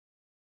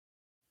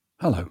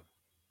Hello.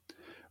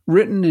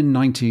 Written in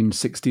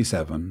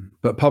 1967,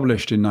 but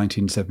published in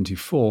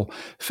 1974,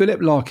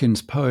 Philip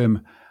Larkin's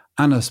poem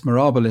Annus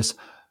Mirabilis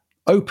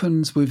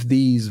opens with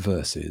these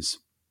verses.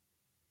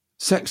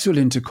 Sexual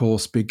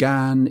intercourse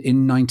began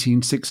in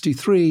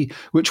 1963,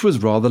 which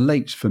was rather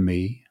late for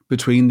me,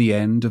 between the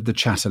end of the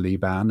Chatterley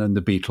ban and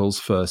the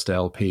Beatles' first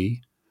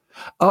LP.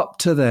 Up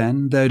to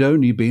then, there'd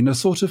only been a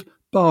sort of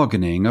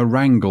bargaining, a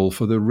wrangle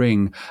for the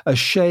ring, a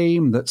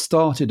shame that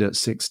started at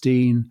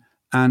 16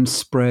 and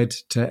spread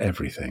to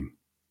everything.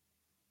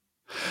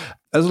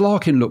 As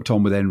Larkin looked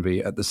on with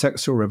envy at the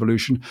sexual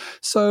revolution,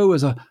 so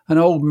as an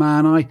old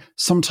man, I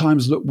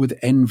sometimes look with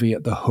envy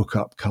at the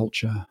hookup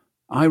culture.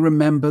 I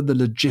remember the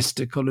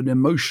logistical and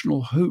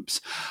emotional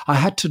hoops I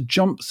had to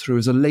jump through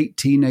as a late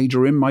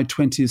teenager in my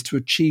 20s to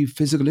achieve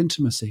physical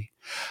intimacy.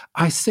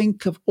 I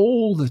think of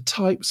all the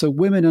types of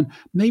women and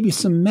maybe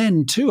some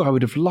men too I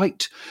would have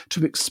liked to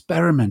have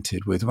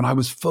experimented with when I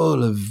was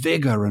full of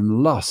vigour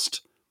and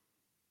lust.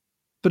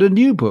 But a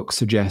new book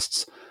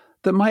suggests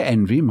that my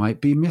envy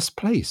might be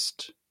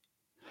misplaced.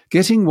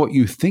 Getting what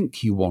you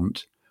think you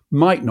want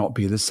might not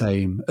be the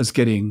same as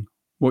getting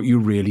what you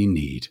really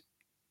need.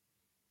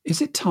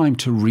 Is it time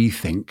to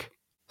rethink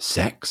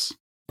sex?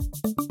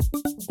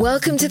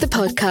 Welcome to the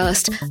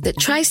podcast that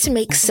tries to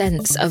make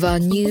sense of our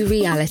new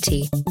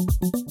reality.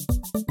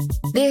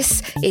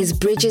 This is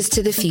Bridges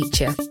to the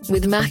Future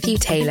with Matthew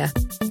Taylor,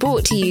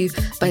 brought to you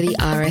by the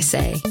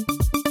RSA.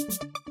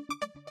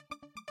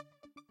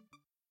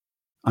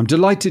 I'm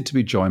delighted to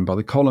be joined by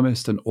the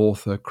columnist and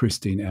author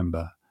Christine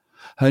Ember.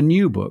 Her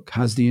new book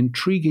has the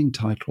intriguing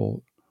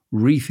title,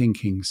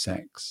 Rethinking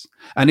Sex,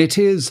 and it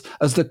is,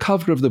 as the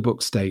cover of the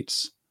book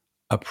states,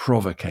 a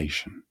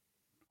provocation.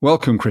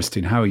 Welcome,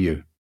 Christine. How are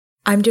you?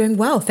 I'm doing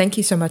well. Thank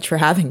you so much for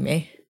having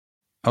me.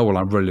 Oh, well,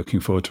 I'm really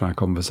looking forward to our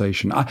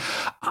conversation.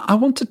 I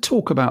want to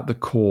talk about the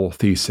core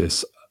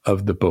thesis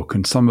of the book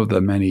and some of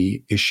the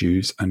many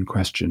issues and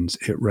questions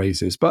it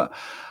raises, but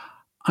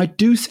I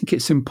do think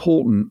it's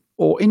important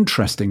or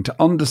interesting to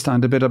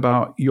understand a bit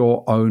about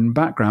your own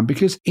background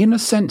because, in a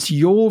sense,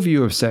 your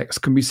view of sex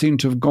can be seen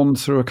to have gone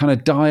through a kind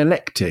of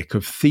dialectic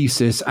of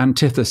thesis,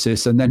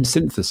 antithesis, and then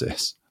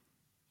synthesis.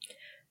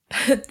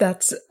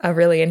 That's a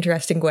really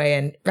interesting way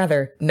and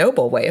rather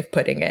noble way of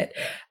putting it.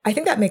 I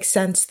think that makes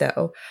sense,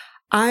 though.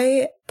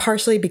 I,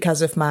 partially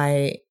because of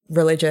my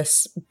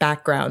religious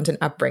background and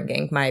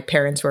upbringing, my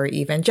parents were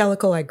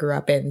evangelical. I grew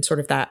up in sort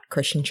of that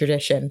Christian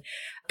tradition,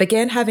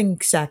 began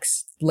having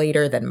sex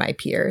later than my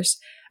peers.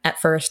 At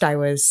first, I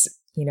was,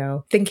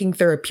 thinking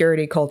through a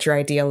purity culture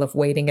ideal of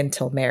waiting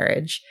until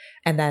marriage.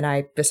 And then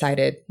I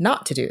decided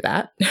not to do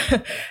that.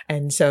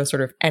 And so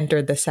sort of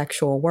entered the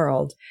sexual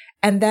world.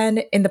 And then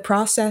in the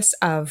process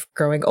of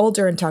growing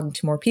older and talking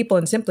to more people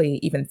and simply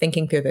even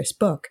thinking through this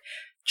book,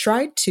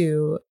 tried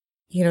to,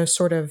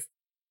 sort of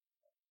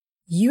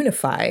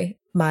unify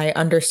my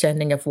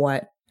understanding of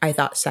what I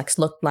thought sex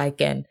looked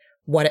like and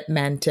what it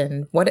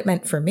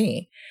meant for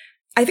me.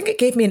 I think it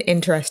gave me an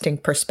interesting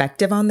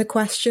perspective on the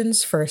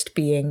questions, first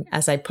being,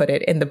 as I put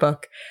it in the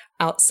book,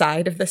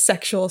 outside of the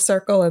sexual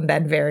circle and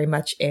then very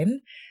much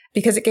in,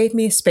 because it gave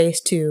me a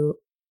space to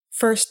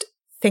first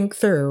think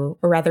through,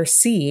 or rather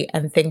see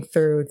and think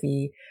through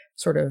the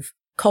sort of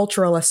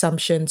cultural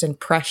assumptions and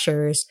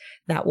pressures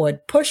that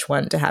would push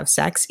one to have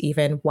sex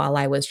even while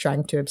I was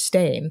trying to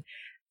abstain,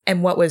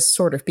 and what was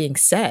sort of being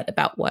said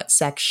about what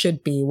sex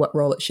should be, what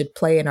role it should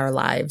play in our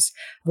lives,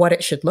 what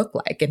it should look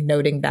like, and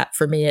noting that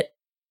for me, it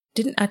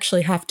didn't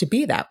actually have to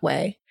be that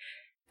way.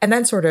 And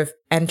then sort of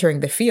entering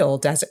the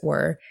field, as it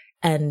were,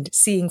 and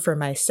seeing for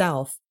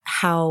myself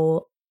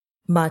how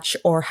much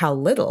or how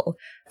little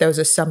those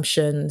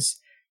assumptions,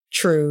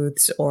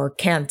 truths, or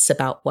cants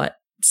about what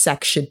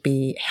sex should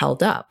be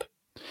held up.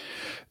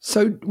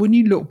 So when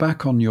you look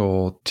back on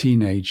your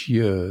teenage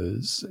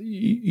years,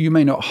 you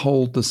may not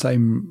hold the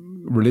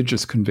same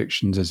religious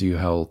convictions as you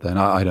held then.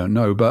 I don't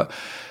know, but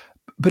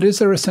is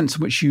there a sense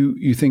in which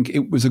you think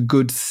it was a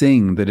good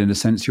thing that, in a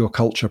sense, your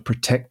culture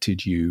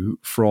protected you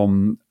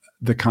from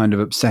the kind of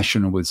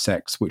obsession with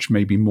sex, which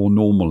may be more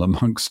normal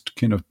amongst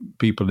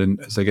people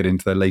as they get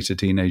into their later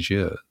teenage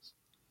years?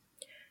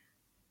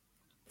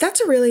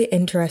 That's a really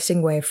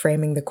interesting way of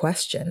framing the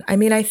question. I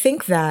mean, I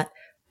think that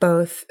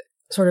both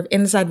sort of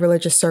inside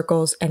religious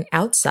circles and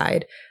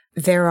outside,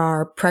 there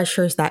are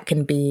pressures that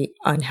can be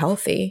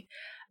unhealthy.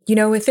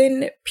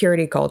 Within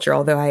purity culture,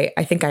 although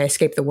I think I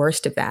escaped the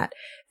worst of that,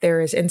 there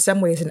is in some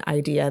ways an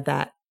idea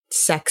that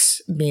sex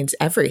means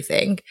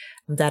everything,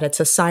 that it's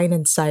a sign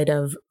and sight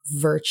of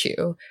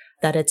virtue,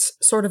 that it's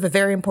sort of a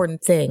very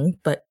important thing,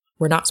 but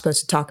we're not supposed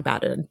to talk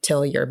about it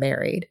until you're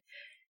married.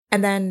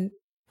 And then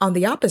on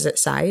the opposite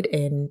side,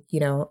 in,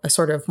 a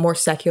sort of more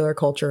secular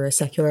culture, a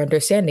secular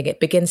understanding, it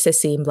begins to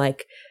seem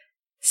like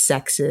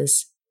sex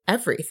is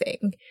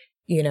everything.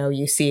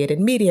 You see it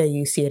in media,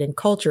 you see it in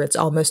culture. It's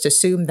almost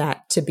assumed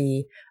that to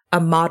be a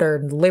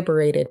modern,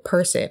 liberated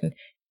person,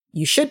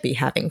 you should be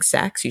having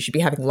sex, you should be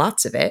having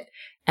lots of it,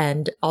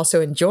 and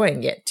also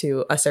enjoying it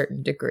to a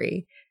certain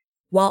degree,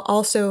 while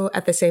also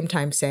at the same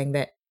time saying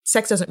that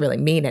sex doesn't really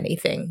mean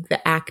anything.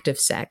 The act of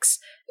sex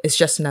is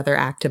just another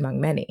act among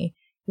many,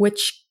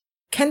 which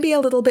can be a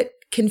little bit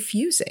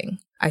confusing,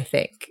 I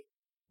think.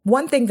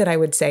 One thing that I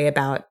would say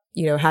about,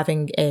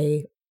 having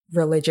a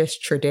religious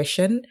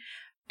tradition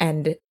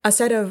and a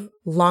set of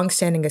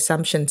longstanding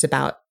assumptions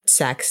about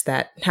sex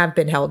that have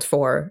been held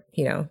for,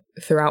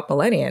 throughout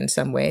millennia in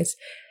some ways,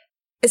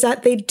 is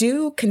that they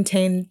do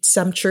contain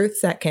some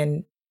truths that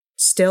can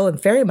still,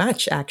 and very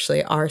much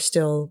actually, are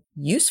still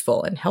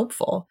useful and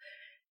helpful.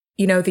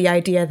 The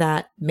idea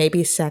that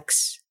maybe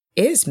sex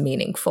is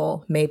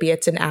meaningful, maybe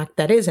it's an act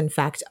that is in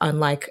fact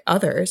unlike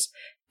others,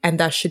 and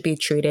thus should be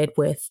treated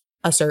with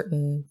a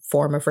certain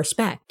form of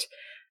respect.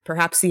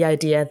 Perhaps the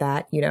idea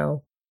that,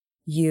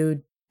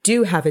 you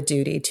do have a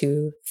duty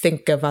to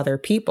think of other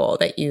people,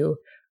 that you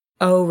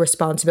owe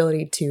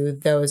responsibility to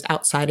those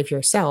outside of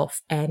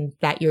yourself, and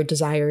that your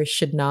desires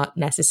should not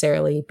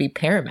necessarily be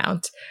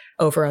paramount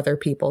over other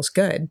people's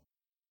good.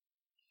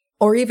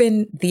 Or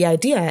even the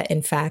idea,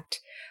 in fact,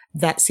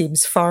 that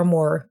seems far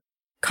more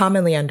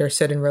commonly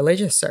understood in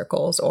religious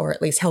circles, or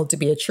at least held to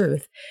be a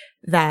truth,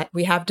 that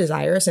we have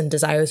desires and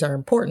desires are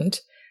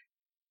important,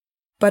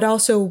 but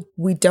also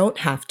we don't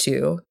have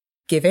to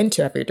give in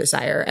to every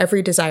desire.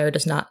 Every desire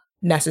does not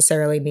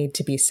necessarily need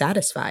to be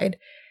satisfied.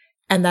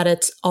 And that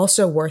it's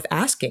also worth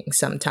asking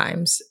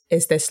sometimes,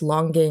 is this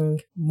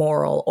longing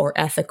moral or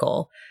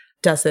ethical?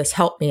 Does this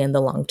help me in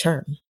the long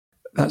term?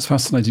 That's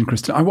fascinating,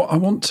 Kristen. I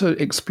want to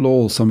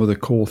explore some of the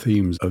core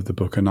themes of the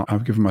book, and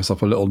I've given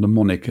myself a little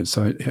mnemonic,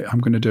 so I'm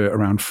going to do it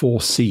around 4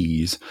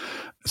 C's.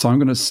 So I'm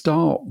going to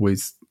start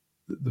with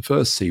the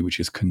first C, which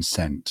is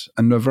consent,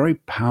 and a very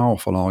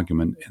powerful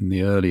argument in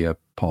the earlier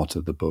part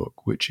of the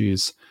book, which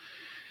is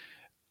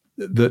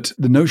that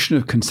the notion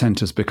of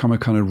consent has become a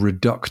kind of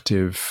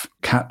reductive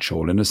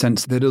catch-all, in a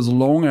sense that as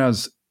long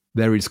as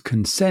there is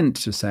consent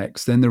to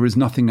sex, then there is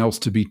nothing else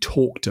to be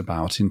talked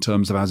about in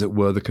terms of, as it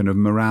were, the kind of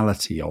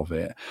morality of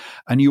it.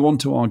 And you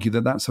want to argue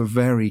that that's a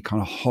very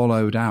kind of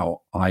hollowed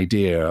out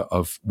idea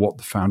of what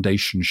the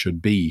foundation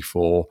should be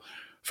for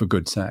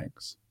good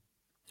sex.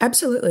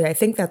 Absolutely. I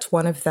think that's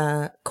one of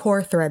the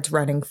core threads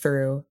running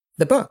through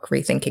the book,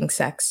 Rethinking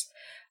Sex.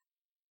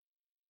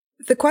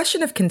 The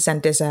question of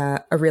consent is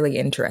a really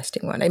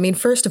interesting one. I mean,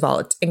 first of all,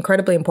 it's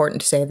incredibly important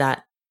to say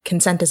that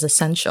consent is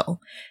essential.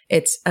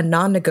 It's a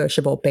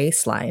non-negotiable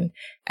baseline.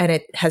 And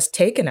it has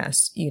taken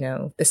us,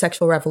 the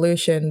sexual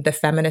revolution, the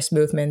feminist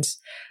movements,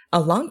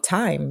 a long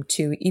time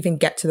to even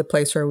get to the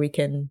place where we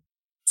can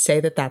say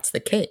that that's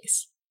the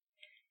case.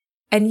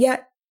 And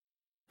yet,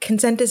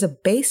 consent is a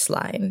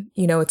baseline.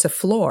 It's a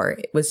floor.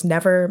 It was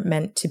never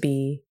meant to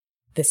be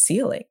the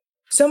ceiling.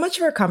 So much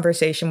of our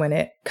conversation when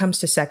it comes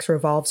to sex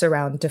revolves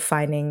around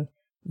defining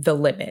the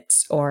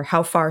limits, or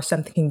how far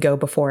something can go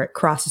before it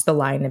crosses the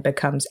line and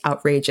becomes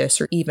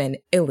outrageous or even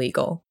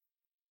illegal.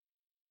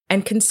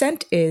 And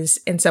consent is,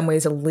 in some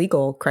ways, a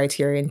legal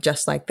criterion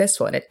just like this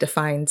one. It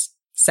defines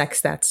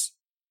sex that's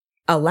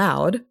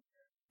allowed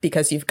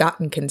because you've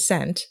gotten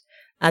consent,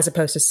 as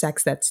opposed to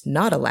sex that's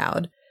not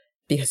allowed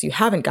because you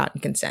haven't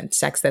gotten consent,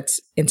 sex that's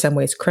in some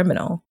ways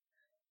criminal.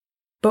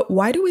 But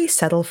why do we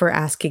settle for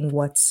asking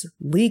what's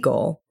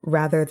legal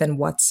rather than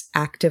what's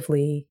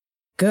actively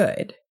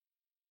good?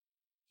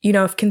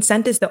 If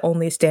consent is the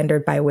only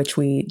standard by which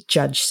we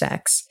judge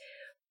sex,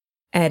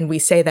 and we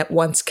say that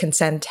once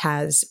consent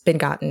has been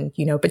gotten,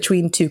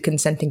 between 2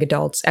 consenting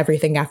adults,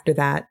 everything after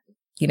that,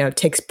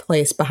 takes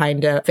place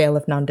behind a veil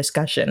of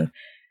non-discussion,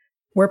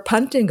 we're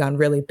punting on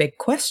really big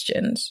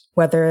questions,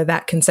 whether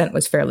that consent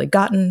was fairly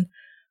gotten,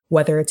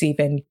 whether it's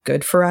even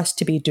good for us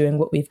to be doing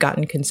what we've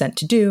gotten consent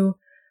to do,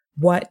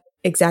 what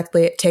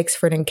exactly it takes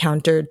for an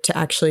encounter to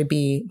actually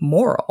be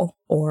moral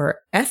or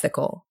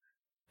ethical.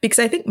 Because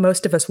I think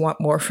most of us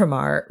want more from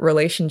our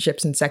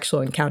relationships and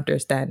sexual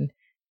encounters than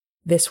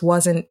this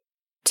wasn't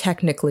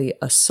technically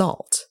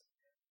assault.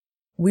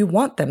 We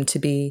want them to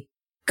be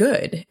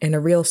good in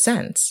a real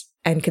sense,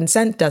 and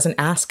consent doesn't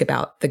ask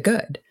about the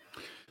good.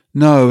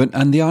 No,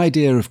 and the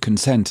idea of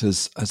consent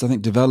has I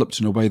think developed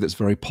in a way that's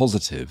very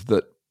positive,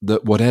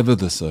 that whatever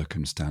the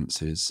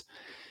circumstances,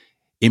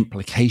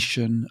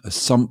 implication,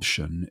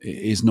 assumption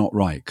is not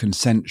right.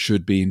 Consent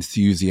should be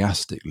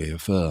enthusiastically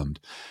affirmed.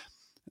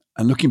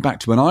 And looking back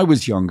to when I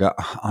was younger,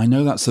 I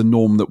know that's a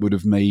norm that would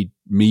have made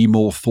me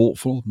more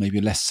thoughtful, maybe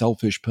a less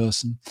selfish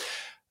person.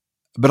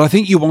 But I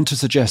think you want to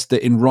suggest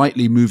that in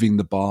rightly moving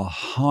the bar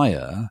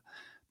higher,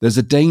 there's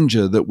a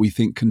danger that we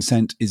think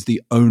consent is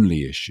the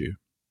only issue.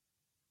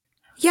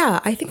 Yeah,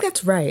 I think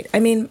that's right.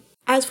 I mean,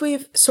 as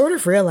we've sort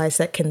of realized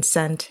that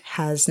consent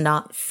has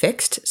not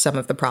fixed some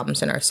of the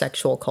problems in our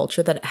sexual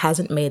culture, that it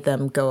hasn't made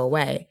them go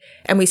away.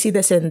 And we see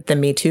this in the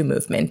Me Too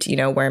movement,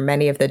 where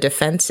many of the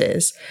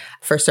defenses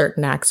for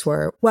certain acts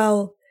were,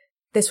 well,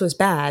 this was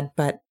bad,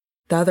 but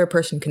the other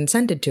person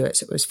consented to it,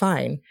 so it was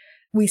fine.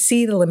 We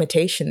see the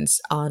limitations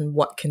on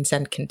what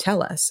consent can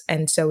tell us.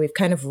 And so we've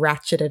kind of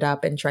ratcheted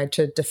up and tried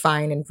to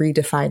define and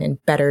redefine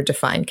and better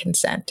define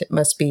consent. It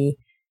must be,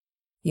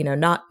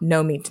 not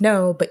no means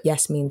no, but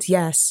yes means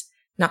yes.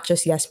 Not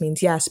just yes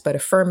means yes, but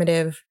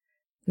affirmative,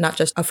 not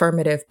just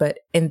affirmative, but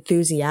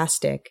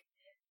enthusiastic.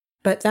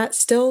 But that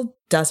still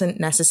doesn't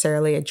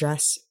necessarily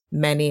address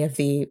many of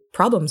the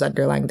problems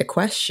underlying the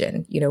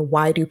question.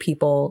 Why do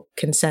people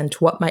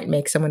consent? What might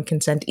make someone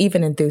consent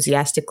even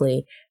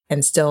enthusiastically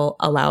and still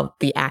allow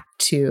the act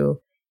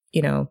to,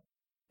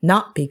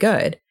 not be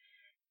good?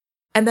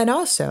 And then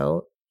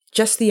also,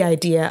 just the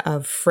idea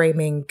of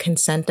framing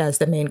consent as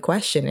the main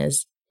question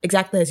is,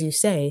 exactly as you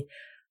say,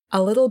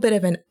 a little bit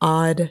of an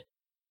odd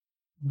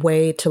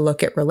way to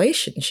look at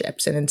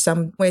relationships, and in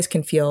some ways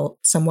can feel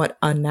somewhat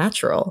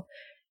unnatural.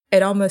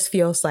 It almost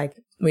feels like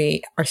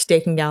we are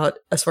staking out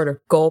a sort of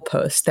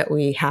goalpost that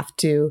we have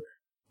to,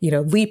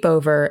 leap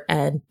over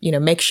and,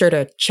 make sure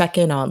to check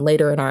in on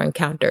later in our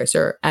encounters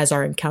or as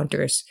our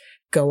encounters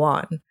go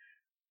on.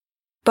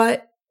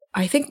 But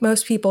I think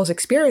most people's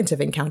experience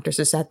of encounters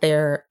is that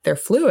they're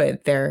fluid,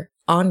 they're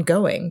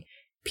ongoing.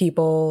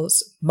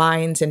 People's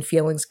minds and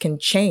feelings can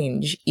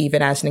change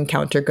even as an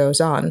encounter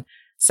goes on.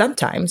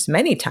 Sometimes,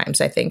 many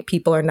times, I think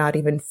people are not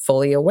even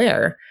fully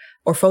aware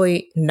or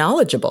fully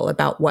knowledgeable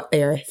about what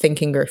they are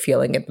thinking or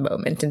feeling at the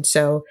moment. And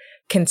so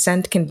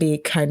consent can be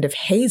kind of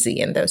hazy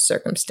in those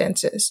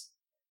circumstances.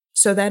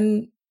 So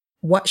then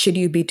what should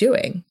you be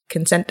doing?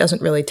 Consent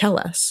doesn't really tell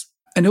us.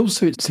 And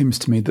also it seems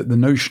to me that the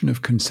notion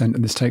of consent,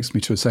 and this takes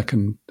me to a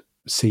second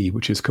C,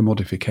 which is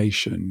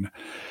commodification,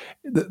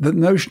 the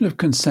notion of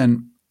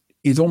consent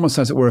is almost,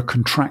 as it were, a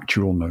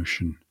contractual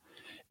notion.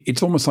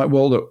 It's almost like,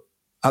 well, look,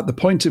 at the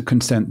point of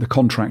consent, the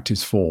contract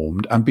is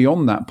formed. And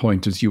beyond that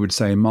point, as you would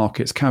say in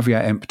markets,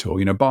 caveat emptor,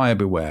 buyer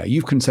beware.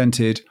 You've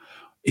consented.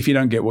 If you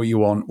don't get what you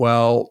want,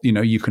 well,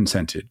 you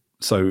consented.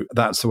 So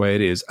that's the way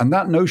it is. And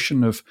that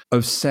notion of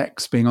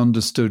sex being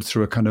understood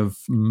through a kind of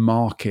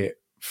market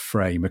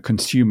frame, a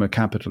consumer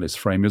capitalist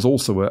frame, is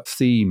also a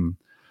theme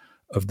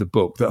of the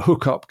book, that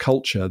hookup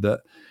culture,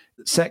 that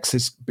sex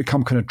has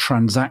become kind of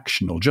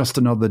transactional, just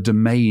another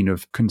domain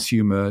of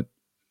consumer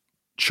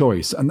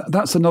choice. And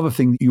that's another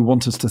thing that you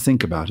want us to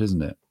think about,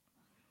 isn't it?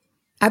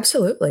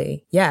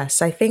 Absolutely.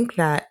 Yes. I think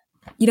that,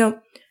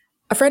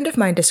 a friend of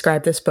mine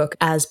described this book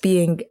as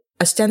being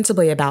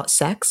ostensibly about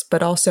sex,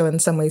 but also in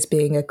some ways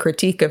being a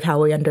critique of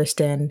how we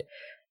understand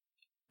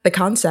the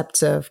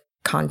concepts of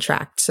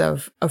contracts,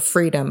 of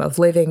freedom, of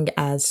living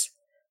as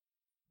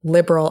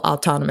liberal,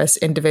 autonomous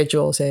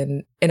individuals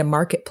in a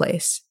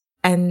marketplace.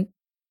 And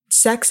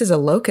sex is a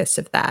locus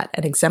of that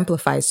and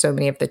exemplifies so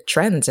many of the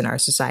trends in our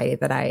society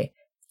that I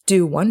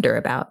do wonder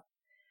about.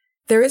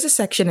 There is a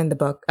section in the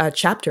book, a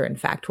chapter, in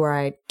fact, where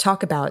I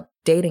talk about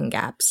dating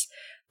gaps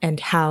and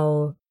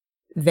how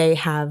they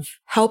have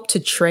helped to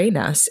train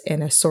us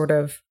in a sort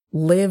of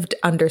lived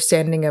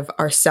understanding of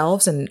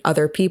ourselves and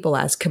other people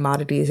as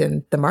commodities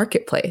in the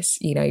marketplace.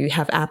 You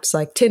have apps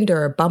like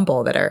Tinder or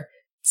Bumble that are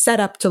set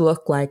up to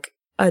look like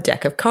a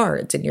deck of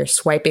cards, and you're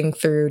swiping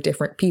through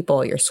different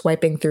people, you're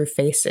swiping through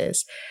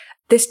faces.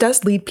 This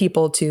does lead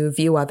people to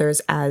view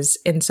others as,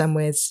 in some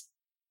ways,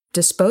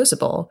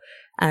 disposable,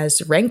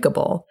 as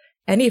rankable.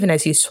 And even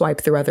as you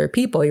swipe through other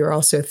people, you're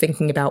also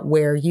thinking about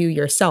where you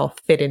yourself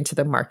fit into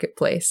the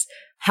marketplace,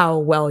 how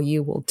well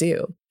you will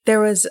do. There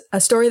was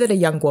a story that a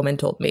young woman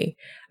told me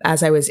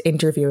as I was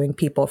interviewing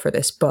people for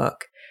this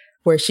book,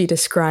 where she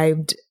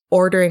described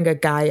ordering a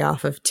guy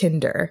off of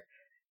Tinder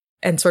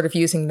and sort of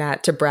using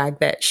that to brag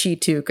that she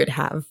too could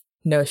have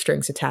no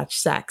strings attached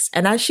sex.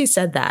 And as she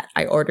said that,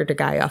 I ordered a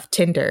guy off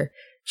Tinder,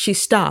 she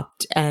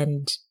stopped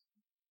and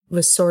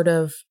was sort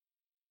of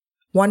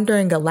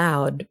wondering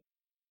aloud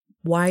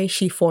why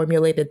she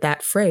formulated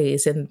that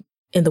phrase in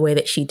the way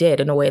that she did,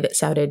 in a way that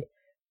sounded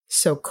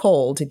so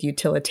cold and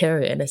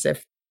utilitarian, as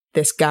if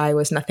this guy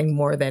was nothing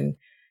more than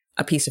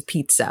a piece of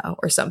pizza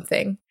or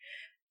something.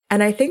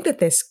 And I think that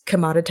this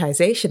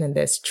commoditization and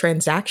this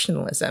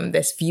transactionalism,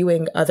 this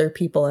viewing other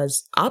people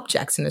as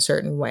objects in a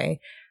certain way,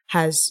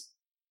 has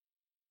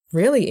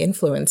really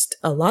influenced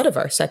a lot of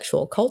our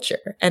sexual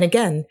culture. And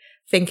again,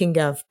 thinking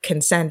of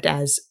consent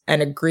as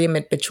an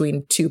agreement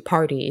between two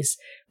parties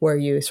where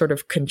you sort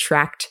of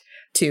contract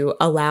to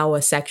allow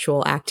a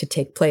sexual act to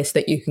take place,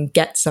 that you can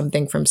get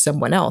something from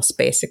someone else,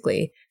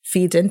 basically,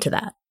 feeds into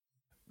that.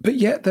 But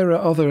yet there are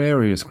other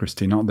areas,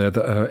 Christine, aren't there,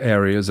 that are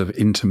areas of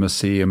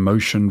intimacy,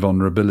 emotion,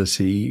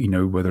 vulnerability,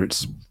 whether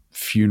it's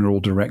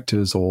funeral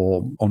directors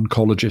or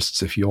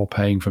oncologists if you're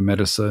paying for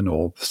medicine,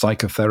 or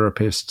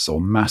psychotherapists or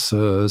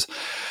masseurs,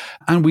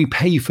 and we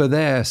pay for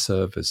their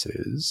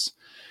services.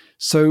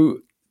 So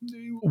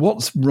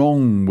what's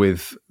wrong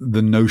with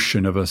the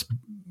notion of us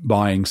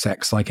buying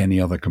sex like any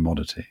other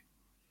commodity?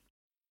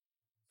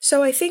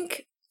 So I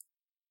think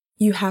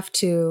you have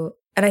to,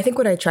 and I think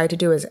what I try to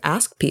do is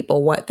ask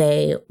people what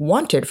they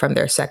wanted from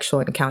their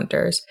sexual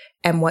encounters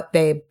and what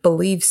they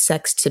believe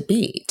sex to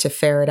be, to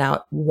ferret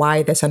out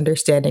why this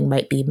understanding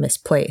might be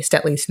misplaced,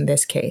 at least in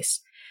this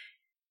case.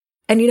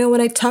 And when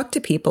I talk to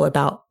people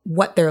about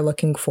what they're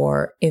looking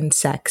for in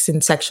sex,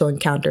 in sexual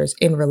encounters,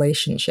 in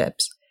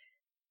relationships,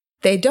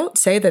 they don't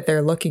say that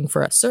they're looking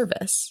for a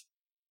service.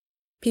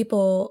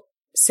 People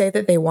say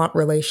that they want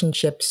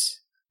relationships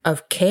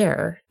of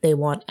care. They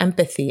want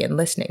empathy and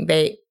listening.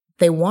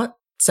 They want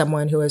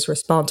someone who is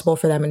responsible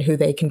for them and who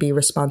they can be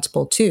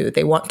responsible to.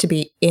 They want to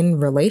be in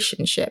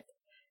relationship.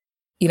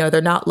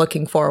 They're not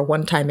looking for a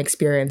one-time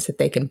experience that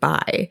they can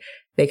buy.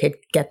 They could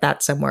get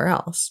that somewhere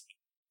else.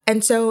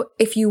 And so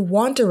if you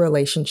want a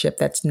relationship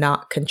that's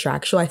not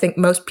contractual, I think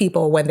most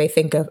people, when they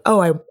think of,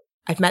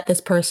 I've met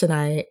this person,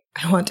 I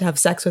want to have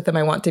sex with them,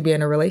 I want to be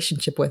in a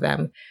relationship with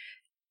them,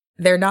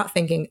 they're not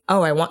thinking,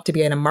 I want to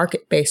be in a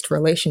market-based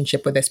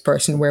relationship with this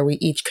person where we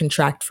each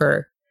contract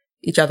for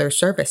each other's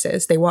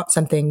services. They want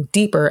something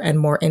deeper and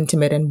more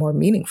intimate and more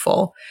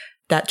meaningful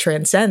that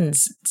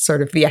transcends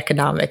sort of the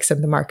economics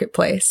of the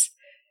marketplace.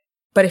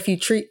 But if you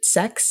treat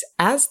sex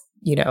as,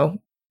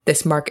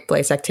 this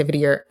marketplace activity,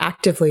 you're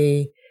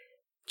actively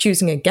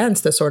choosing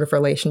against the sort of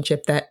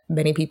relationship that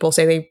many people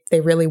say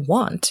they really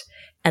want.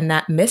 And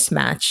that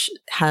mismatch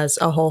has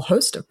a whole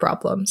host of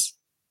problems.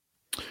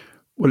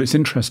 Well, it's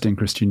interesting,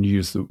 Christian, you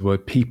use the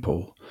word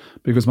people,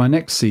 because my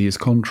next C is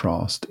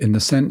contrast, in the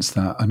sense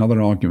that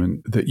another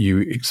argument that you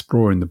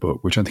explore in the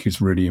book, which I think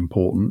is really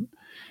important,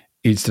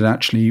 is that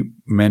actually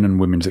men and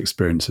women's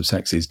experience of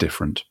sex is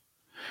different.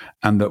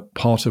 And that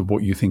part of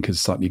what you think has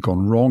slightly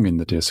gone wrong in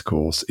the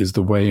discourse is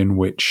the way in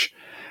which,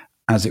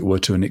 as it were,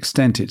 to an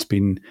extent,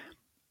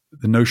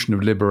 the notion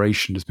of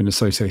liberation has been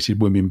associated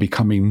with women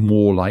becoming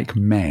more like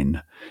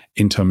men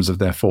in terms of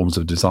their forms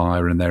of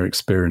desire and their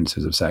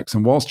experiences of sex.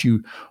 And whilst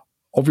you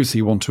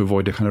obviously want to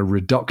avoid a kind of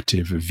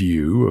reductive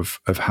view of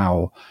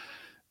how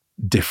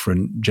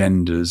different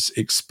genders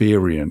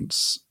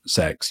experience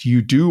sex,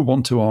 you do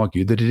want to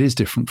argue that it is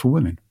different for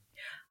women.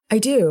 I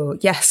do,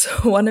 yes.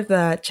 One of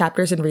the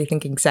chapters in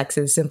Rethinking Sex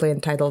is simply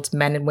entitled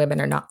Men and Women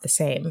Are Not the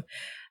Same.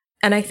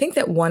 And I think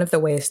that one of the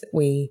ways that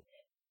we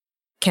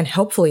can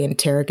helpfully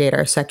interrogate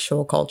our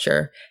sexual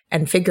culture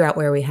and figure out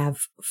where we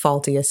have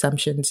faulty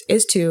assumptions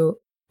is to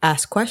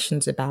ask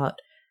questions about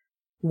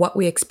what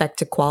we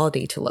expect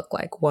equality to look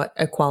like, what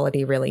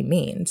equality really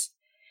means.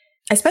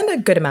 I spend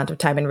a good amount of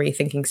time in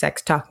Rethinking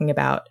Sex talking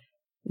about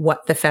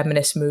what the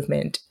feminist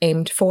movement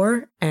aimed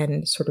for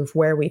and sort of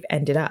where we've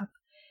ended up.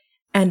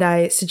 And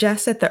I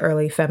suggest that the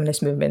early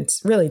feminist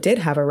movements really did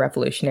have a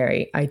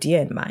revolutionary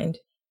idea in mind,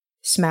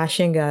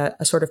 smashing a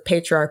sort of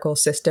patriarchal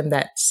system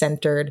that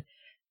centered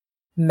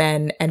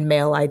men and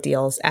male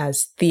ideals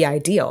as the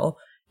ideal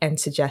and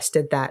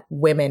suggested that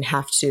women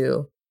have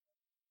to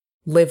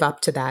live up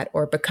to that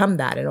or become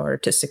that in order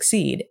to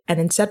succeed. And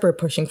instead, we're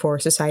pushing for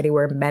a society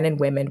where men and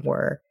women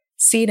were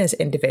seen as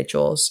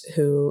individuals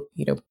who,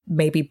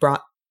 maybe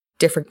brought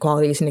different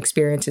qualities and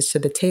experiences to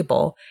the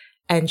table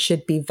and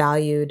should be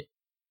valued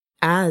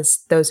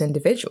as those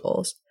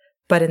individuals.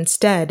 But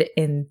instead,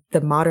 in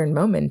the modern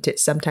moment, it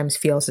sometimes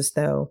feels as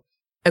though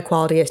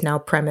equality is now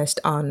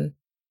premised on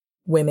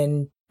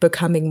women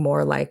becoming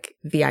more like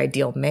the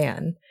ideal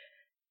man.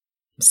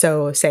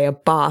 So, say a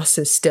boss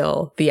is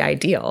still the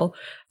ideal,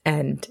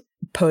 and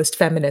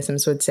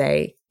post-feminisms would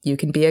say you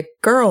can be a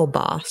girl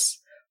boss,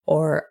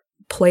 or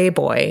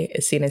playboy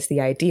is seen as the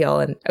ideal,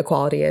 and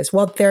equality is,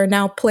 well, there are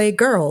now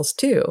playgirls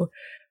too.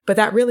 But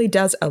that really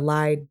does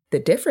elide the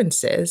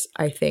differences,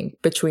 I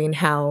think, between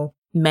how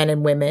men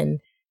and women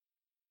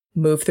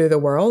move through the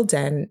world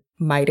and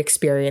might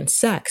experience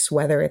sex,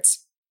 whether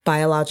it's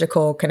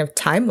biological kind of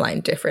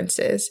timeline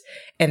differences,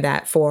 and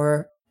that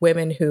for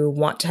women who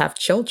want to have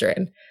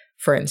children,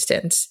 for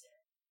instance,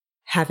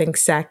 having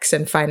sex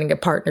and finding a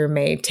partner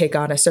may take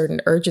on a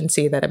certain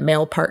urgency that a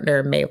male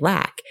partner may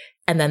lack,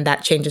 and then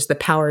that changes the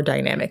power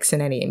dynamics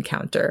in any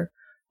encounter.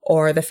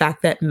 Or the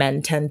fact that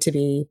men tend to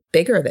be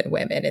bigger than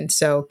women, and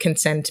so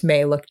consent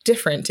may look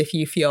different if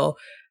you feel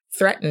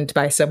threatened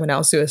by someone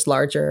else who is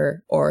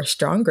larger or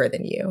stronger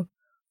than you.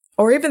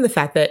 Or even the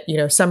fact that,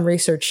 some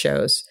research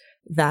shows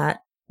that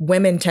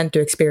women tend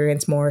to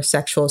experience more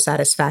sexual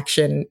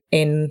satisfaction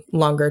in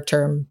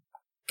longer-term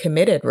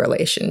committed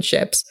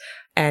relationships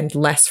and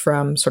less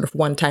from sort of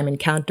one-time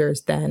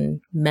encounters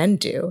than men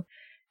do.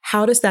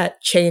 How does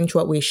that change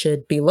what we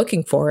should be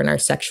looking for in our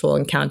sexual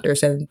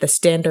encounters and the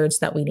standards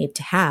that we need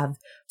to have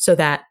so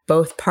that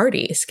both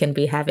parties can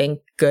be having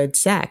good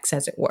sex,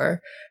 as it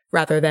were,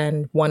 rather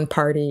than one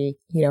party,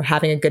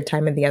 having a good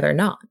time and the other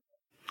not?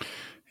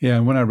 Yeah,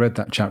 and when I read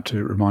that chapter,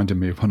 it reminded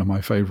me of one of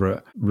my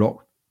favorite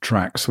rock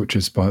tracks, which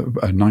is by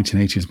a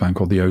 1980s band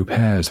called the Au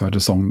Pairs, who had a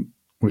song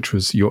which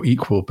was "You're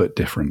Equal but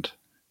Different.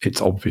 It's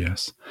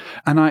obvious."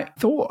 And I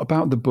thought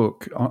about the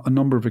book on a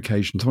number of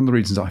occasions. One of the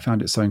reasons I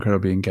found it so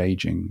incredibly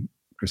engaging,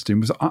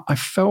 Christine, was I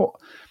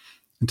felt,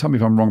 and tell me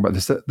if I'm wrong about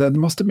this, that there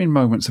must have been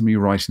moments when you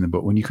were writing the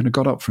book when you kind of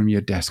got up from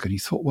your desk and you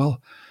thought,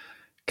 well,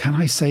 can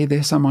I say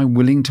this? Am I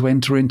willing to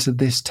enter into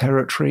this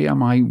territory?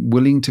 Am I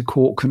willing to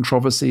court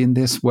controversy in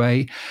this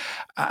way?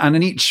 And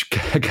in each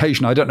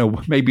occasion, I don't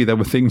know, maybe there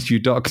were things you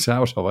ducked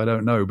out of, I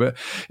don't know. But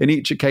in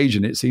each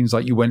occasion, it seems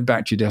like you went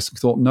back to your desk and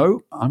thought,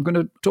 no, I'm going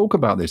to talk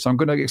about this. I'm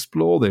going to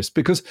explore this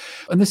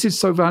and this is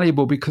so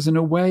valuable because in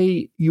a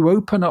way you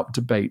open up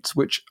debates,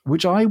 which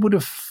I would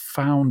have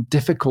found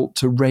difficult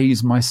to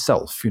raise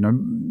myself.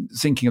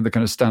 Thinking of the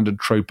kind of standard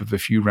trope of a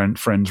few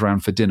friends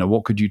round for dinner,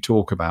 what could you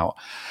talk about?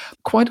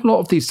 Quite a lot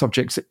of these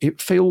subjects,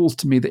 it feels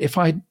to me that if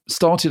I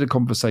started a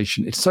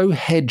conversation, it's so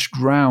hedged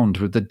round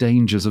with the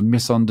dangers of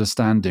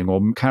misunderstanding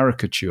or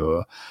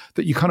caricature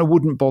that you kind of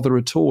wouldn't bother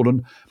at all.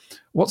 And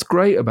what's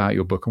great about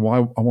your book, and why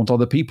I want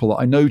other people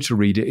that I know to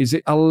read it, is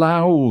it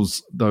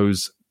allows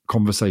those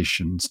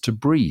conversations to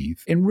breathe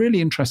in really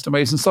interesting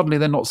ways, and suddenly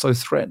they're not so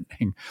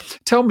threatening.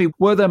 Tell me,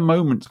 were there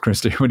moments,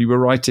 Christy, when you were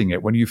writing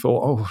it, when you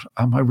thought, oh,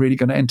 am I really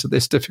going to enter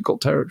this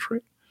difficult territory?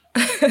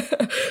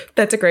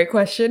 That's a great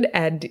question,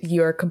 and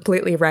you're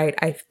completely right.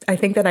 I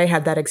think that I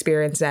had that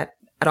experience at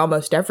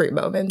almost every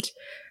moment.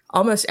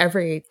 Almost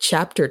every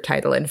chapter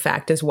title, in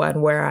fact, is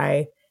one where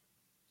I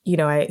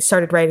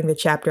started writing the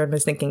chapter and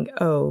was thinking,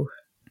 oh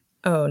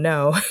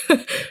no,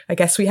 I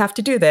guess we have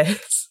to do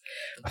this.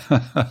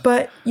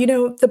 But,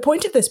 the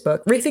point of this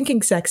book,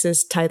 Rethinking Sex,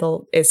 is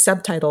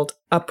subtitled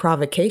A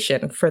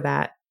Provocation for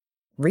that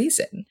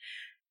reason.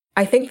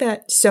 I think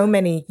that so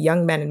many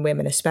young men and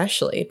women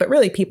especially, but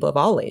really people of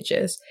all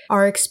ages,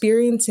 are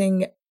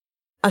experiencing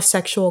a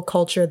sexual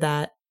culture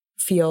that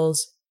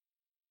feels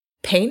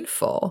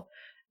painful,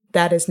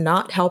 that is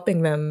not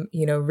helping them,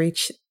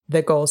 reach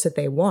the goals that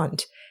they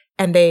want.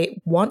 And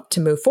they want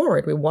to move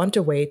forward. We want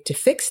a way to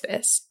fix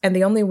this. And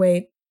the only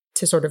way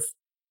to sort of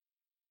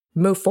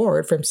move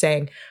forward from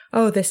saying,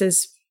 oh, this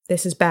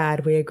is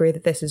bad, we agree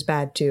that this is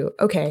bad, to,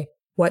 okay,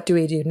 what do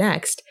we do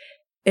next,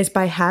 is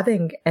by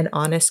having an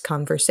honest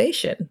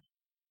conversation.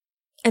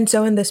 And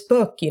so in this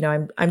book,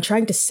 I'm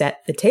trying to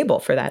set the table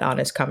for that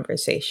honest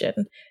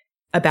conversation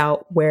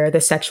about where the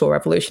sexual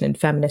revolution and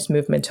feminist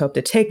movements hope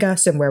to take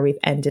us and where we've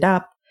ended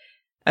up,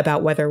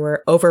 about whether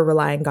we're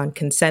over-relying on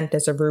consent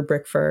as a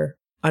rubric for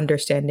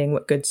understanding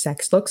what good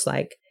sex looks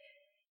like.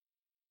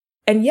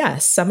 And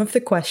yes, some of the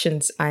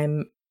questions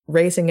I'm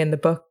raising in the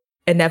book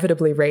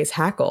inevitably raise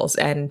hackles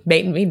and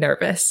made me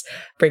nervous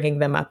bringing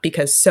them up,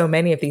 because so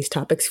many of these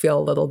topics feel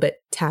a little bit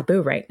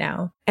taboo right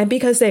now. And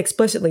because they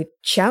explicitly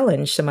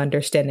challenge some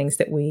understandings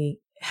that we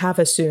have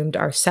assumed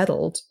are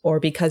settled, or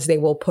because they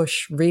will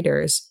push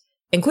readers,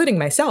 including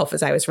myself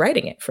as I was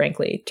writing it,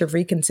 frankly, to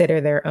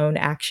reconsider their own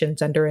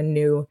actions under a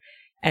new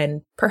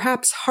and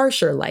perhaps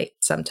harsher light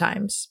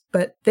sometimes.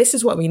 But this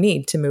is what we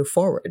need to move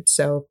forward.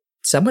 So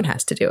someone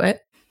has to do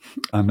it.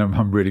 And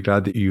I'm really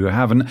glad that you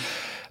have. And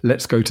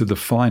let's go to the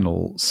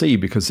final C,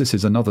 because this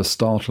is another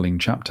startling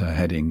chapter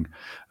heading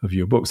of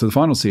your book. So the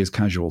final C is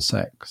casual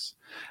sex.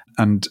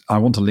 And I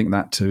want to link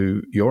that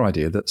to your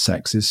idea that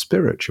sex is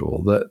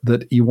spiritual,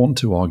 that you want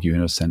to argue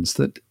in a sense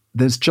that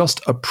there's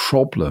just a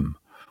problem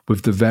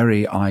with the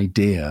very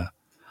idea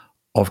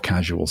of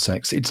casual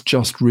sex. It's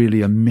just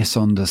really a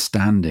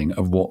misunderstanding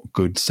of what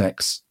good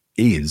sex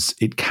is.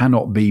 It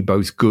cannot be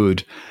both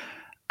good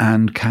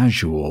and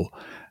casual.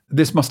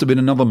 This must have been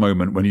another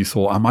moment when you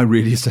thought, am I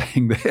really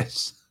saying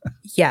this?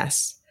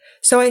 Yes.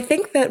 So I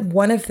think that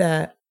one of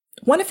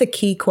the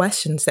key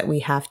questions that we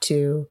have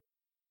to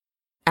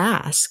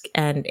ask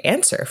and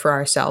answer for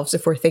ourselves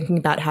if we're thinking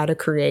about how to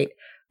create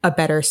a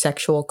better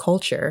sexual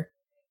culture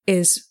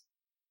is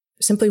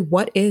simply,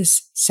 what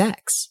is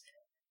sex?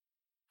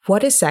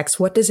 What is sex?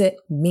 What does it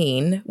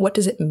mean? What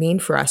does it mean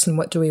for us? And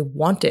what do we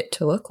want it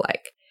to look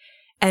like?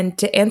 And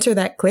to answer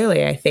that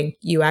clearly, I think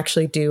you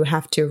actually do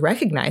have to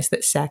recognize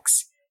that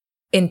sex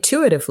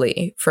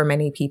intuitively for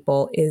many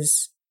people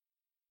is,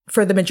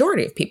 for the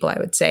majority of people, I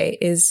would say,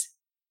 is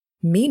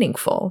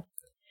meaningful.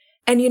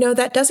 And,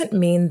 that doesn't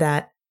mean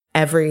that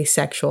every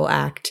sexual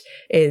act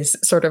is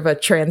sort of a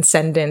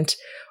transcendent,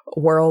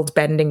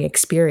 world-bending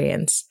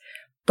experience.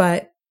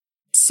 But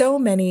so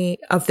many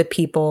of the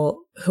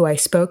people who I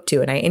spoke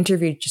to, and I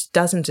interviewed just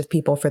dozens of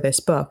people for this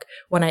book,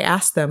 when I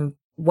asked them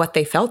what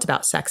they felt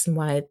about sex and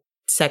why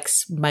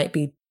sex might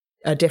be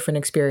a different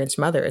experience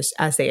from others,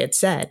 as they had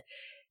said,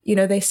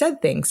 they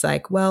said things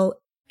like,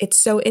 well,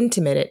 it's so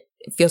intimate.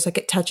 It feels like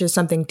it touches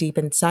something deep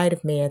inside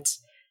of me.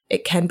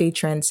 It can be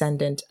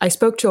transcendent. I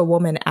spoke to a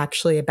woman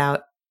actually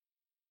about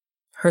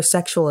her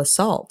sexual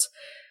assault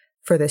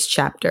for this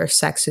chapter,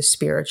 Sex is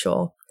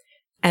Spiritual.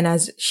 And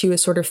as she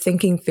was sort of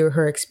thinking through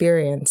her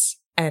experience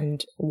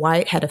and why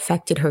it had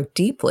affected her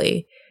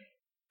deeply,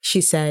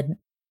 she said,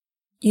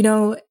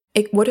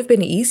 it would have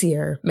been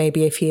easier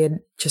maybe if he had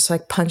just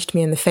punched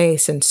me in the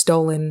face and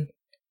stolen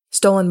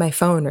my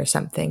phone or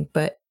something,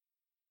 but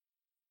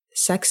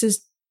sex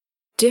is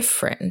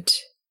different.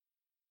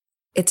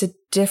 It's a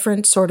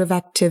different sort of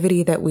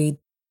activity that we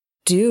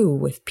do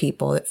with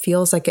people. It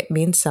feels like it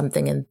means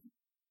something, and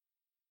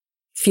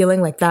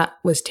feeling like that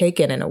was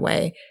taken in a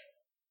way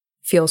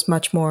feels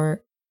much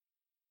more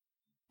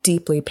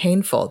deeply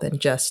painful than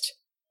just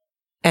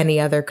any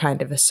other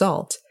kind of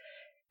assault.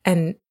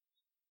 And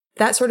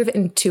that sort of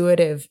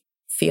intuitive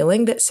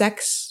feeling that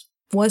sex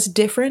was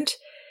different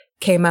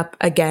came up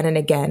again and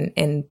again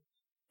in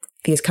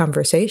these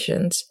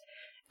conversations.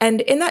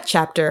 And in that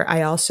chapter,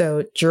 I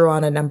also drew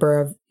on a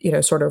number of,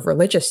 sort of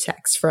religious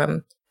texts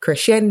from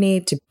Christianity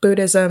to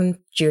Buddhism,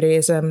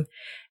 Judaism,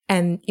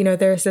 And,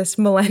 there's this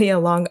millennia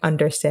long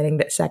understanding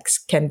that sex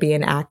can be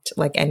an act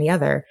like any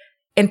other,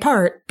 in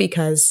part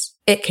because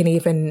it can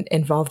even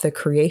involve the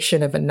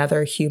creation of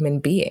another human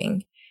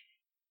being.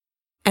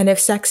 And if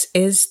sex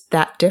is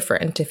that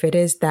different, if it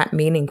is that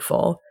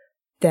meaningful,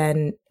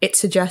 then it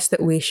suggests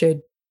that we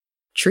should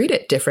treat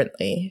it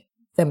differently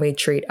than we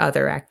treat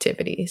other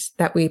activities,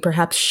 that we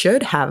perhaps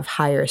should have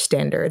higher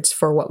standards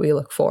for what we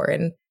look for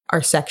in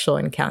our sexual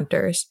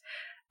encounters,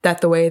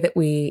 that the way that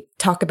we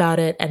talk about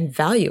it and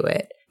value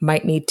it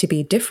might need to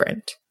be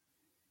different.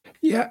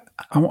 Yeah,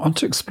 I want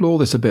to explore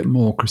this a bit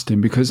more, Christine,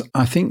 because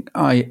I think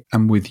I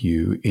am with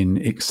you in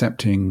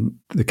accepting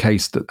the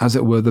case that, as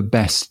it were, the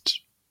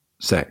best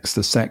sex,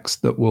 the sex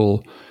that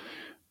will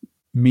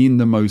mean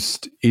the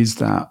most, is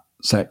that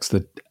sex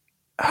that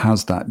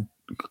has that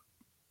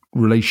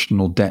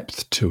relational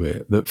depth to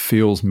it, that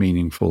feels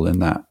meaningful in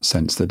that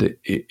sense, that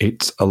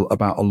it's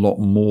about a lot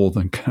more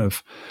than kind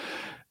of,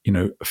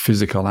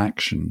 physical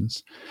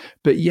actions.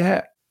 But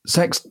yet,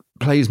 sex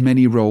plays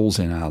many roles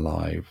in our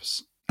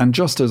lives. And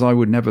just as I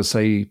would never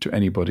say to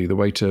anybody the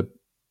way to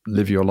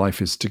live your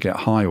life is to get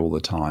high all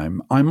the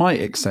time, I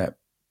might accept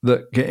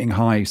that getting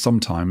high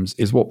sometimes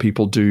is what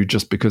people do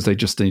just because they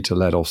just need to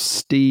let off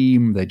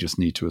steam, they just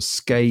need to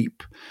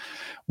escape,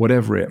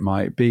 whatever it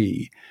might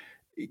be.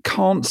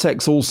 Can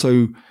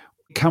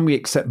we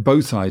accept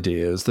both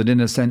ideas, that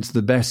in a sense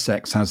the best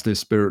sex has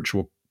this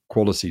spiritual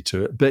quality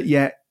to it, but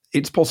yet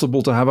it's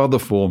possible to have other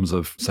forms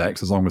of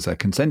sex, as long as they're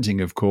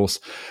consenting, of course,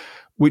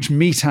 which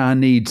meet our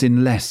needs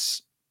in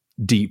less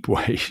deep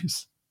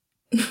ways?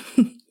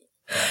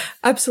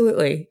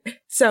 Absolutely.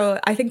 So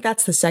I think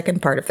that's the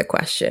second part of the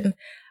question.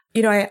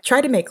 I try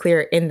to make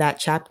clear in that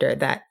chapter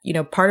that,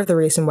 part of the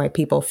reason why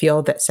people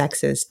feel that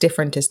sex is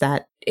different is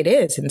that it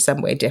is in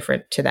some way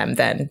different to them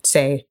than,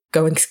 say,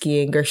 going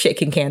skiing or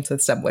shaking hands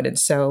with someone. And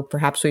so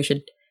perhaps we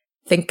should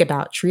think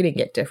about treating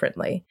it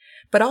differently,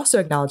 but also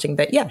acknowledging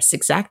that, yes,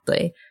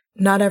 exactly,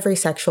 not every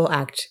sexual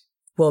act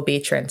will be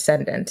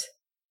transcendent.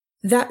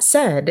 That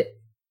said,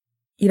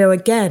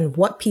 again,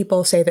 what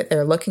people say that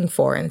they're looking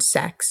for in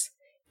sex,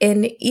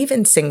 in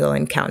even single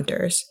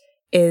encounters,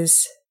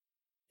 is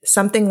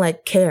something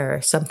like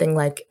care, something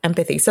like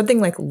empathy,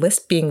 something like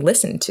being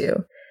listened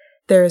to.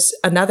 There's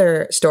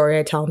another story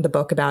I tell in the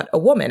book about a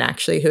woman,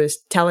 actually, who's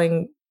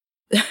telling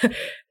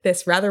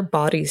this rather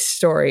bawdy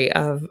story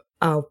of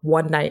a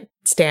one-night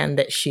stand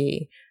that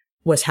she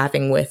was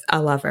having with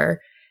a lover.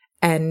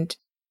 And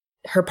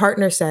her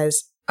partner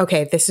says,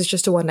 okay, this is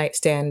just a one-night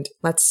stand.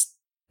 Let's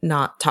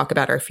not talk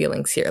about our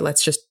feelings here.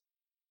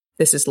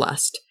 This is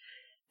lust.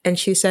 And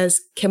she says,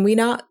 can we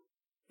not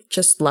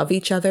just love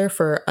each other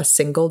for a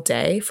single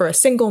day, for a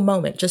single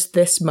moment, just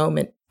this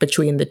moment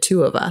between the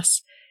two of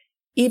us?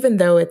 Even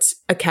though it's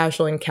a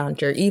casual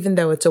encounter, even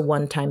though it's a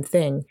one-time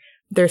thing,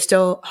 there's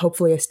still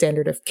hopefully a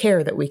standard of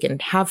care that we can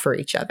have for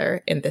each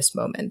other in this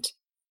moment.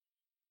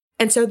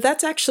 And so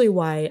that's actually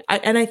why,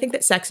 I think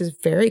that sex is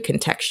very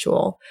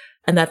contextual,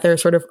 and that there are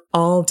sort of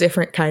all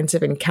different kinds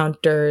of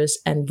encounters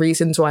and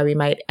reasons why we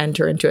might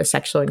enter into a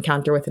sexual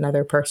encounter with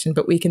another person,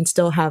 but we can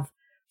still have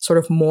sort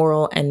of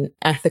moral and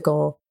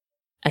ethical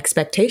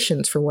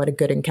expectations for what a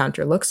good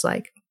encounter looks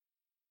like.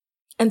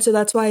 And so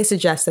that's why I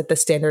suggest that the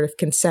standard of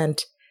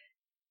consent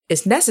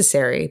is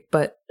necessary,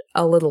 but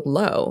a little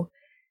low.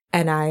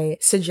 And I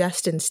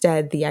suggest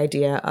instead the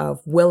idea of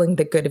willing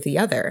the good of the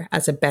other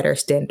as a better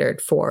standard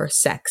for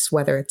sex,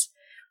 whether it's,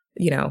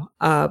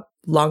 a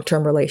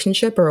long-term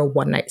relationship or a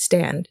one-night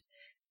stand.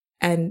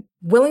 And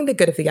willing the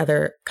good of the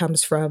other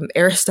comes from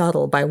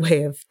Aristotle by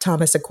way of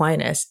Thomas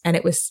Aquinas, and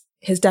it was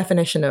his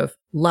definition of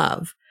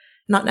love,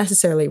 not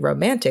necessarily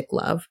romantic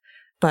love,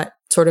 but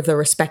sort of the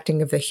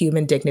respecting of the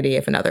human dignity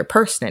of another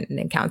person in an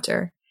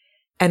encounter.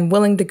 And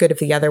willing the good of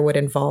the other would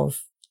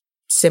involve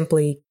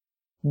simply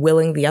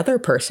willing the other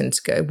person's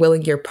good,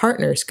 willing your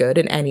partner's good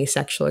in any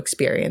sexual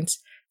experience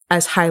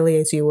as highly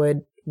as you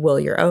would will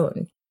your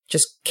own.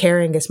 Just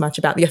caring as much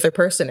about the other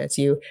person as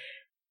you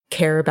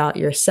care about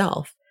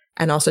yourself,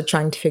 and also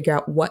trying to figure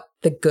out what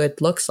the good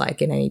looks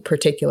like in any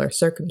particular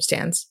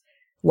circumstance,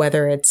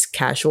 whether it's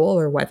casual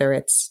or whether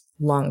it's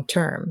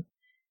long-term.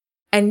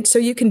 And so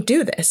you can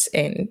do this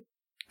in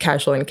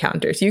casual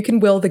encounters. You can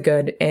will the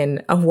good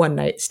in a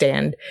one-night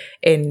stand,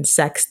 in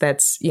sex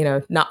that's,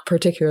 not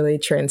particularly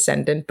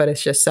transcendent, but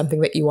it's just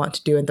something that you want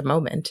to do in the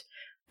moment.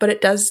 But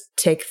it does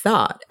take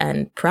thought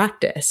and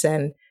practice,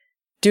 and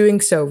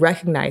doing so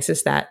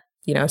recognizes that,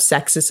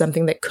 sex is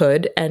something that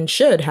could and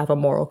should have a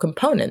moral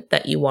component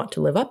that you want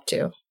to live up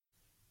to.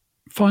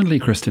 Finally,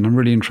 Christine, I'm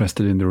really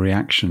interested in the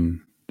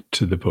reaction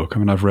to the book. I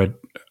mean, I've read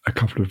a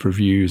couple of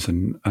reviews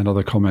and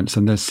other comments,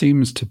 and there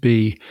seems to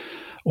be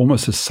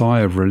almost a sigh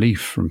of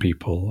relief from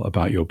people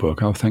about your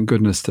book. Oh, thank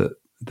goodness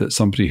that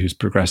somebody who's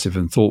progressive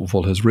and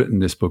thoughtful has written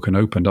this book and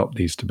opened up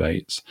these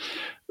debates.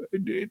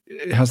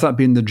 Has that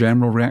been the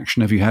general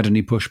reaction? Have you had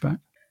any pushback?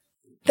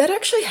 That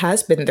actually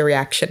has been the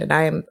reaction, and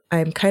I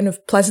am kind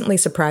of pleasantly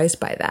surprised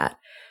by that,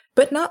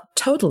 but not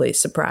totally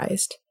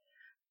surprised.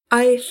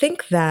 I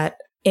think that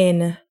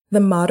in the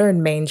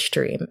modern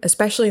mainstream,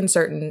 especially in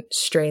certain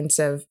strains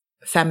of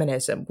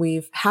feminism,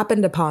 we've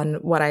happened upon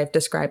what I've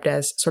described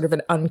as sort of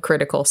an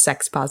uncritical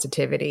sex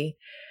positivity.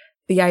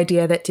 The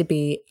idea that to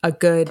be a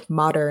good,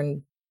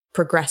 modern,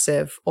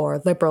 progressive,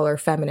 or liberal or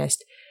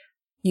feminist,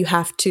 you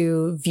have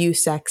to view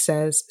sex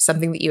as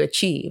something that you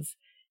achieve.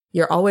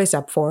 You're always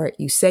up for it.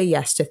 You say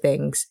yes to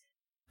things.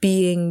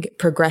 Being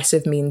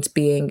progressive means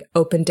being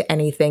open to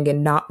anything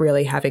and not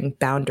really having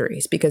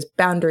boundaries, because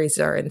boundaries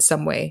are in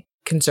some way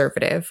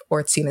conservative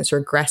or it's seen as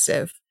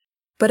regressive.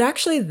 But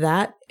actually,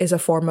 that is a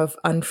form of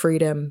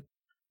unfreedom,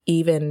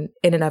 even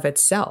in and of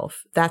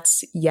itself.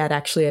 That's yet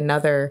actually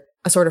a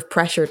sort of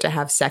pressure to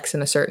have sex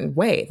in a certain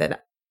way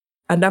that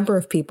a lot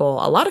of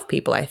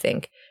people, I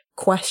think,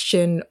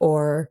 question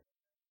or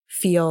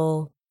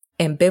feel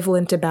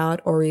ambivalent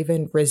about or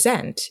even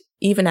resent,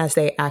 even as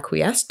they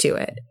acquiesce to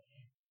it.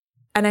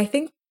 And I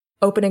think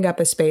opening up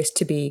a space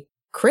to be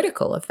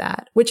critical of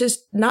that, which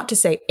is not to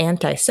say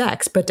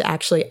anti-sex, but to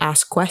actually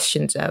ask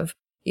questions of,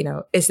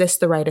 is this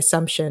the right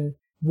assumption?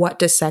 What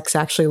does sex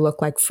actually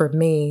look like for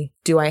me?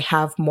 Do I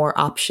have more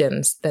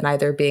options than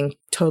either being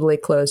totally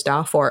closed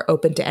off or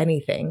open to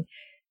anything?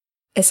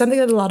 It's something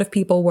that a lot of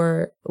people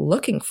were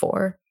looking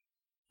for.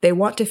 They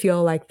want to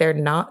feel like they're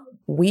not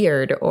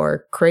weird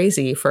or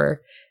crazy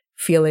for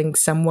feeling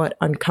somewhat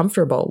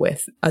uncomfortable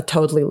with a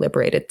totally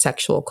liberated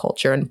sexual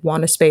culture and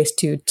want a space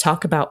to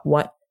talk about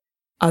what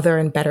other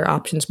and better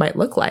options might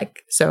look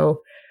like.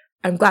 So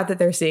I'm glad that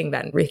they're seeing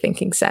that in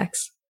Rethinking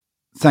Sex.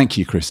 Thank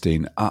you,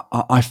 Christine.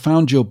 I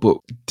found your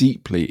book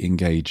deeply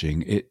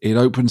engaging. It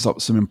opens up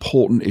some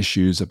important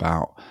issues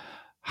about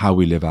how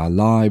we live our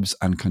lives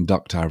and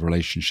conduct our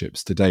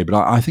relationships today.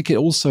 But I think it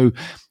also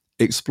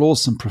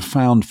explores some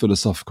profound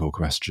philosophical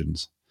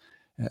questions.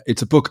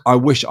 It's a book I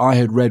wish I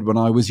had read when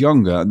I was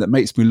younger, and that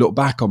makes me look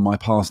back on my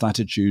past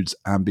attitudes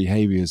and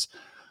behaviours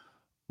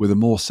with a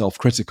more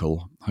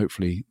self-critical,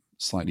 hopefully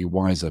slightly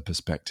wiser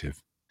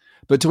perspective.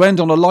 But to end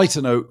on a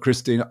lighter note,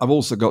 Christine, I've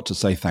also got to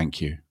say thank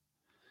you.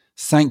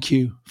 Thank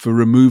you for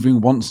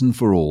removing once and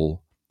for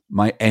all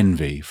my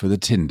envy for the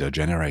Tinder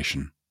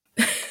generation.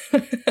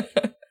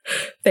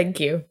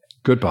 Thank you.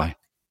 Goodbye.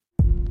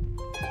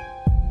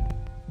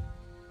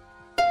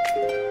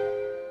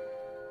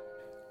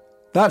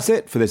 That's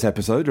it for this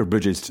episode of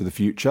Bridges to the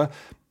Future.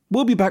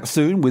 We'll be back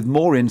soon with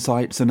more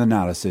insights and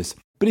analysis.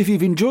 But if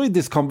you've enjoyed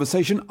this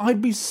conversation,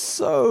 I'd be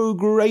so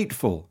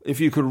grateful if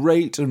you could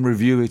rate and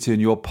review it in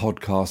your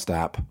podcast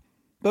app.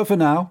 But for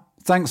now,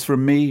 thanks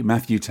from me,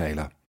 Matthew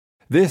Taylor.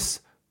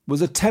 This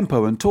was a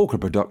Tempo and Talker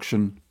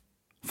production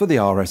for the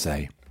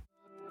RSA.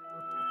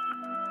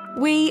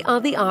 We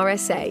are the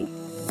RSA.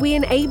 We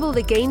enable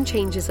the game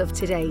changers of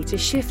today to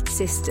shift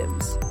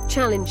systems,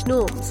 challenge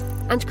norms,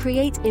 and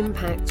create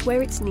impact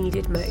where it's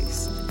needed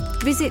most.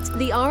 Visit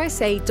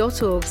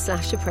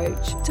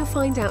thersa.org/approach to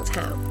find out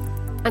how.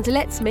 And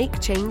let's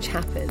make change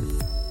happen.